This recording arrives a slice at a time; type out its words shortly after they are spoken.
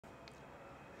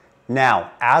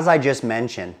Now, as I just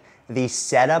mentioned, the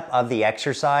setup of the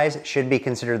exercise should be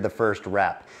considered the first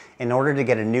rep. In order to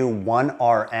get a new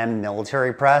 1RM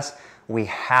military press, we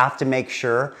have to make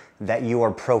sure that you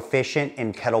are proficient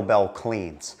in kettlebell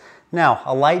cleans. Now,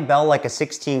 a light bell like a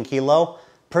 16 kilo,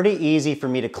 pretty easy for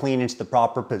me to clean into the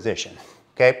proper position,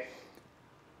 okay?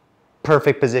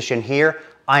 Perfect position here.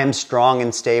 I am strong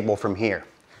and stable from here.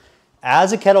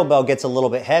 As a kettlebell gets a little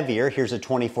bit heavier, here's a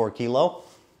 24 kilo.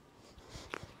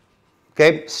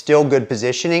 Okay, still good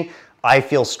positioning. I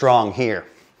feel strong here.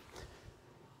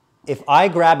 If I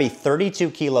grab a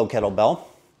 32 kilo kettlebell,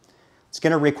 it's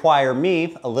gonna require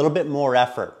me a little bit more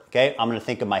effort, okay? I'm gonna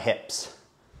think of my hips.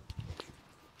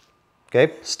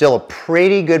 Okay, still a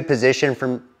pretty good position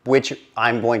from which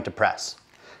I'm going to press.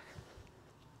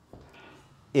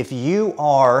 If you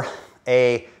are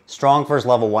a Strong First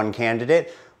Level 1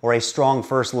 candidate or a Strong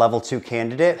First Level 2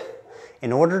 candidate,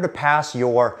 in order to pass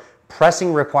your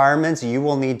pressing requirements, you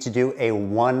will need to do a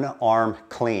 1-arm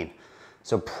clean.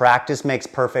 So practice makes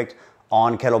perfect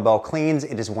on kettlebell cleans.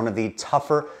 It is one of the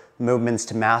tougher movements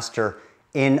to master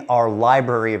in our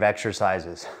library of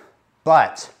exercises.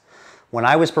 But when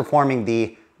I was performing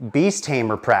the Beast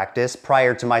Tamer practice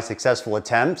prior to my successful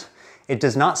attempt, it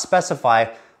does not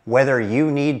specify whether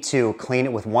you need to clean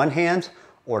it with one hand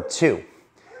or two.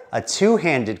 A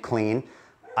two-handed clean,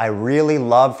 I really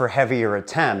love for heavier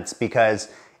attempts because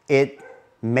it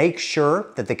makes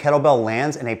sure that the kettlebell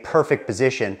lands in a perfect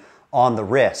position on the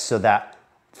wrist so that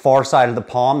far side of the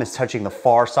palm is touching the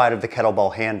far side of the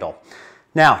kettlebell handle.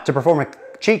 Now, to perform a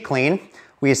cheat clean,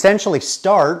 we essentially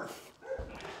start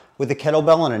with the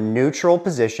kettlebell in a neutral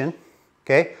position,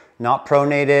 okay? Not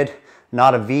pronated,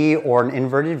 not a V or an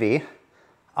inverted V.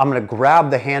 I'm gonna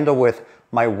grab the handle with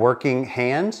my working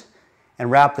hand and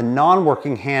wrap the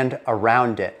non-working hand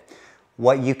around it.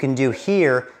 What you can do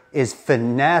here is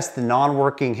finesse the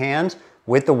non-working hand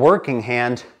with the working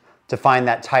hand to find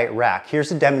that tight rack.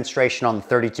 Here's a demonstration on the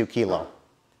 32 kilo.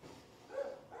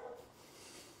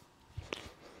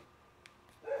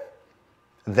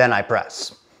 Then I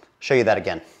press. Show you that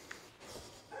again.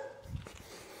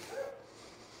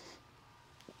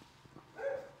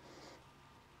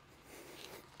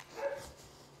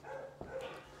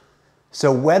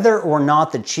 So whether or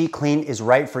not the cheat clean is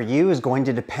right for you is going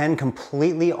to depend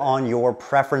completely on your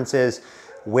preferences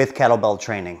with kettlebell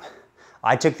training.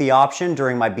 I took the option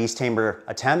during my Beast Tamer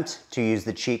attempt to use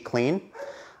the cheat clean.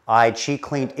 I cheat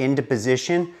cleaned into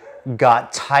position,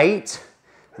 got tight,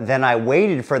 then I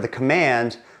waited for the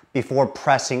command before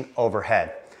pressing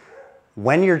overhead.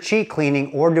 When you're cheat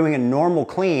cleaning or doing a normal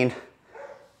clean,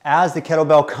 as the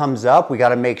kettlebell comes up, we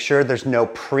gotta make sure there's no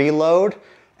preload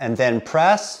and then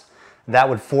press. That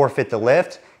would forfeit the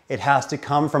lift. It has to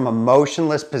come from a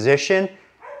motionless position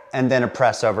and then a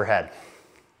press overhead.